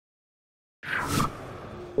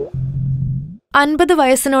50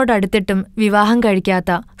 വയസ്സിനോടടുത്തിട്ടും വിവാഹം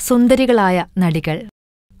കഴിക്കാത്ത സുന്ദരികളായ നടികൾ.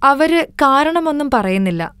 അവര് കാരണമൊന്നും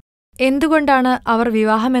പറയുന്നില്ല. എന്തുകൊണ്ടാണ് അവർ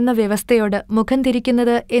വിവാഹമെന്ന വ്യവസ്ഥയോട് മുഖം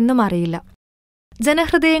തിരിക്കുന്നത് എന്നും അറിയില്ല.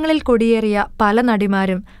 ജനഹൃദയങ്ങളിൽ കുടിയേറിയ പല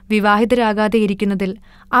നടിമാരും വിവാഹിതരാകാതെയിരിക്കുന്നതിൽ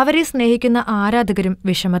അവരെ സ്നേഹിക്കുന്ന ആരാധകരും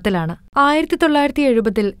വിഷമത്തിലാണ്.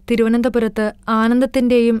 1970 തിരുവനന്തപുരത്ത്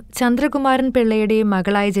ആനന്ദത്തിന്റെയും ചന്ദ്രകുമാരൻ പിള്ളയുടെയും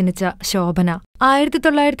മകളായി ജനിച്ച ശോഭന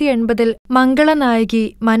 1980 മംഗളനായകി,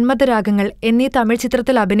 മന്മഥരാഗങ്ങൾ എന്നീ തമിഴ്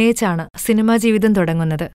ചിത്രത്തിൽ അഭിനയിച്ചാണ് സിനിമാ ജീവിതം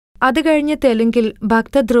തുടങ്ങുന്നത്. അത് കഴിഞ്ഞ് തെലുങ്കിൽ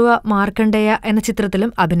ഭക്തധ്രുവ മാർക്കണ്ഡേയ എന്ന ചിത്രത്തിലും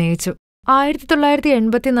അഭിനയിച്ചു.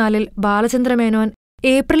 1984 ബാലചന്ദ്രമേനോൻ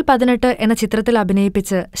ഏപ്രിൽ 18 എന്ന ചിത്രത്തിൽ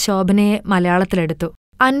അഭിനയിപ്പിച്ച് ശോഭനയെ മലയാളത്തിലെടുത്തു.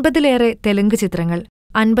 50-ലേറെ തെലുങ്ക് ചിത്രങ്ങൾ,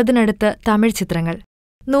 50-നടുത്ത് തമിഴ് ചിത്രങ്ങൾ,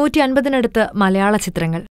 150-നടുത്ത് മലയാള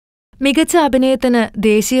ചിത്രങ്ങൾ. മികച്ച അഭിനയത്തിന്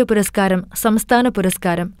ദേശീയ പുരസ്കാരം, സംസ്ഥാന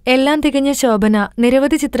പുരസ്കാരം എല്ലാം തികഞ്ഞ ശോഭന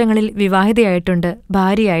നിരവധി ചിത്രങ്ങളിൽ വിവാഹിതയായിട്ടുണ്ട്,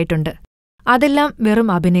 ഭാര്യയായിട്ടുണ്ട്. അതെല്ലാം വെറും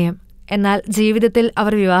അഭിനയം. എന്നാൽ ജീവിതത്തിൽ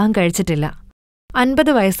അവർ വിവാഹം കഴിച്ചിട്ടില്ല.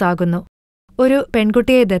 50 വയസ്സാകുന്നു. ഒരു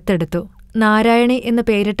പെൺകുട്ടിയെ ദത്തെടുത്തു. നാരായണി എന്ന്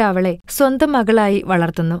പേരിട്ട അവളെ സ്വന്തം മകളായി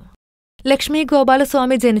വളർത്തുന്നു. ലക്ഷ്മി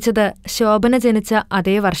ഗോപാലസ്വാമി ജനിച്ചത് ശോഭന ജനിച്ച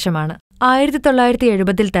അതേ വർഷമാണ്,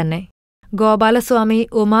 1970 തന്നെ. ഗോപാലസ്വാമി,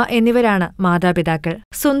 ഉമ എന്നിവരാണ് മാതാപിതാക്കൾ.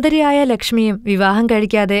 സുന്ദരിയായ ലക്ഷ്മിയും വിവാഹം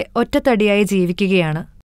കഴിക്കാതെ ഒറ്റത്തടിയായി ജീവിക്കുകയാണ്.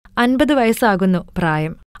 50 വയസ്സാകുന്നു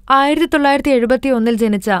പ്രായം. 1971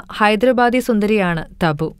 ജനിച്ച ഹൈദരാബാദി സുന്ദരിയാണ്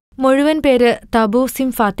തബു. മുഴുവൻ പേര് തബു സിം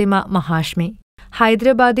ഫാത്തിമ മഹാഷ്മി.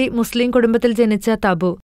 ഹൈദരാബാദി മുസ്ലിം കുടുംബത്തിൽ ജനിച്ച തബു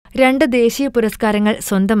 2 ദേശീയ പുരസ്കാരങ്ങൾ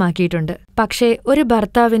സ്വന്തമാക്കിയിട്ടുണ്ട്. പക്ഷേ ഒരു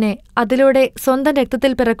ഭർത്താവിനെ, അതിലൂടെ സ്വന്തം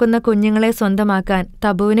രക്തത്തിൽ പിറക്കുന്ന കുഞ്ഞുങ്ങളെ സ്വന്തമാക്കാൻ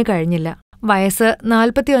തബുവിന് കഴിഞ്ഞില്ല. വയസ്സ്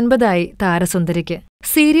 49 താരസുന്ദരിക്ക്.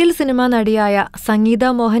 സീരിയൽ സിനിമാ നടിയായ സംഗീത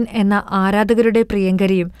മോഹൻ എന്ന ആരാധകരുടെ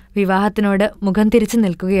പ്രിയങ്കരിയും വിവാഹത്തിനോട് മുഖം തിരിച്ചു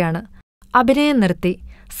നിൽക്കുകയാണ്. അഭിനയം നിർത്തി.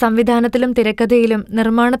 സംവിധാനത്തിലും തിരക്കഥയിലും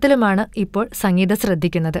നിർമ്മാണത്തിലുമാണ് ഇപ്പോൾ സംഗീത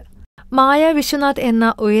ശ്രദ്ധിക്കുന്നത്. മായ വിശ്വനാഥ് എന്ന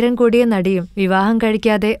ഉയരം കൂടിയ നടിയും വിവാഹം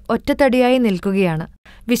കഴിക്കാതെ ഒറ്റത്തടിയായി നിൽക്കുകയാണ്.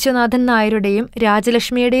 വിശ്വനാഥൻ നായരുടെയും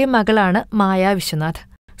രാജലക്ഷ്മിയുടെയും മകളാണ് മായ വിശ്വനാഥ്.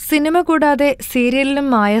 സിനിമ കൂടാതെ സീരിയലിലും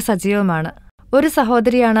മായ സജീവമാണ്. ഒരു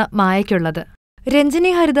സഹോദരിയാണ് മായയ്ക്കുള്ളത്.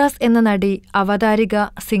 രഞ്ജിനി ഹരിദാസ് എന്ന നടി, അവതാരിക,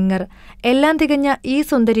 സിംഗർ എല്ലാം തികഞ്ഞ ഈ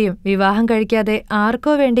സുന്ദരിയും വിവാഹം കഴിക്കാതെ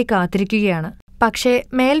ആർക്കോ വേണ്ടി കാത്തിരിക്കുകയാണ്. പക്ഷേ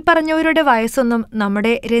മേൽപ്പറഞ്ഞവരുടെ വയസ്സൊന്നും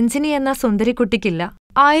നമ്മുടെ രഞ്ജിനി എന്ന സുന്ദരിക്കുട്ടിക്കില്ല.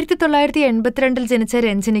 1982 ജനിച്ച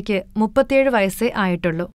രഞ്ജിനിക്ക് 37 വയസ്സേ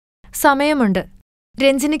ആയിട്ടുള്ളൂ. സമയമുണ്ട്.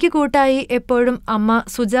 രഞ്ജിനിക്ക് കൂട്ടായി എപ്പോഴും അമ്മ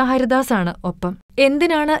സുജാ ഹരിദാസാണ് ഒപ്പം.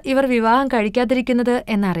 എന്തിനാണ് ഇവർ വിവാഹം കഴിക്കാതിരിക്കുന്നത്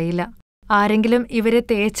എന്നറിയില്ല. ആരെങ്കിലും ഇവരെ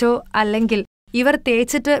തേച്ചോ അല്ലെങ്കിൽ ഇവർ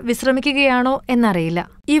തേച്ചിട്ട് വിശ്രമിക്കുകയാണോ എന്നറിയില്ല.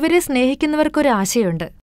 ഇവരെ സ്നേഹിക്കുന്നവർക്കൊരാശയുണ്ട്,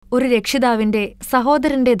 ഒരു രക്ഷിതാവിന്റെ,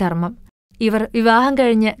 സഹോദരന്റെ ധർമ്മം. ഇവർ വിവാഹം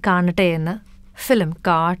കഴിഞ്ഞ് കാണട്ടെയെന്ന്. ഫിലിം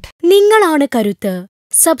കാട്ട്. നിങ്ങളാണ് കരുത്ത്.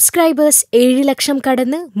 സബ്സ്ക്രൈബേഴ്സ് 7 ലക്ഷം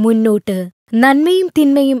കടന്ന് മുന്നോട്ട്. നന്മയും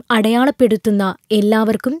തിന്മയും അടയാളപ്പെടുത്തുന്ന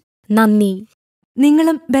എല്ലാവർക്കും നന്ദി.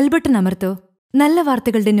 നിങ്ങളും ബെൽബട്ടൺ അമർത്തോ. നല്ല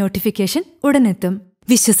വാർത്തകളുടെ നോട്ടിഫിക്കേഷൻ ഉടനെത്തും.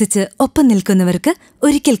 വിശ്വസിച്ച് ഒപ്പം നിൽക്കുന്നവർക്ക്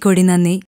ഒരിക്കൽ കൂടി നന്ദി.